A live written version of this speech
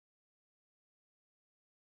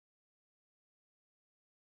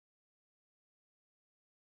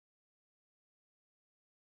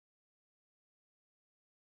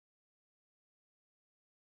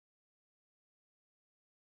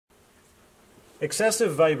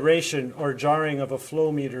Excessive vibration or jarring of a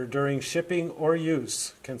flow meter during shipping or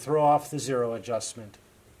use can throw off the zero adjustment.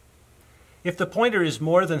 If the pointer is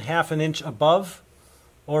more than ½ inch above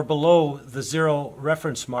or below the zero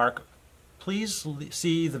reference mark, please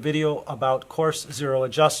see the video about coarse zero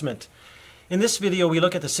adjustment. In this video, we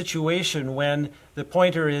look at the situation when the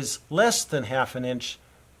pointer is less than ½ inch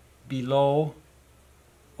below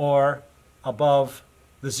or above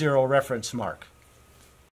the zero reference mark.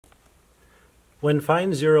 When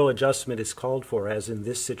fine zero adjustment is called for, as in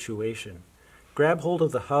this situation, grab hold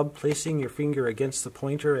of the hub, placing your finger against the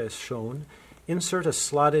pointer as shown, insert a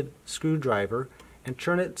slotted screwdriver and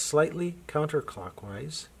turn it slightly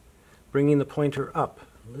counterclockwise, bringing the pointer up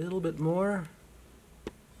a little bit more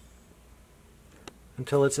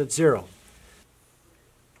until it's at zero.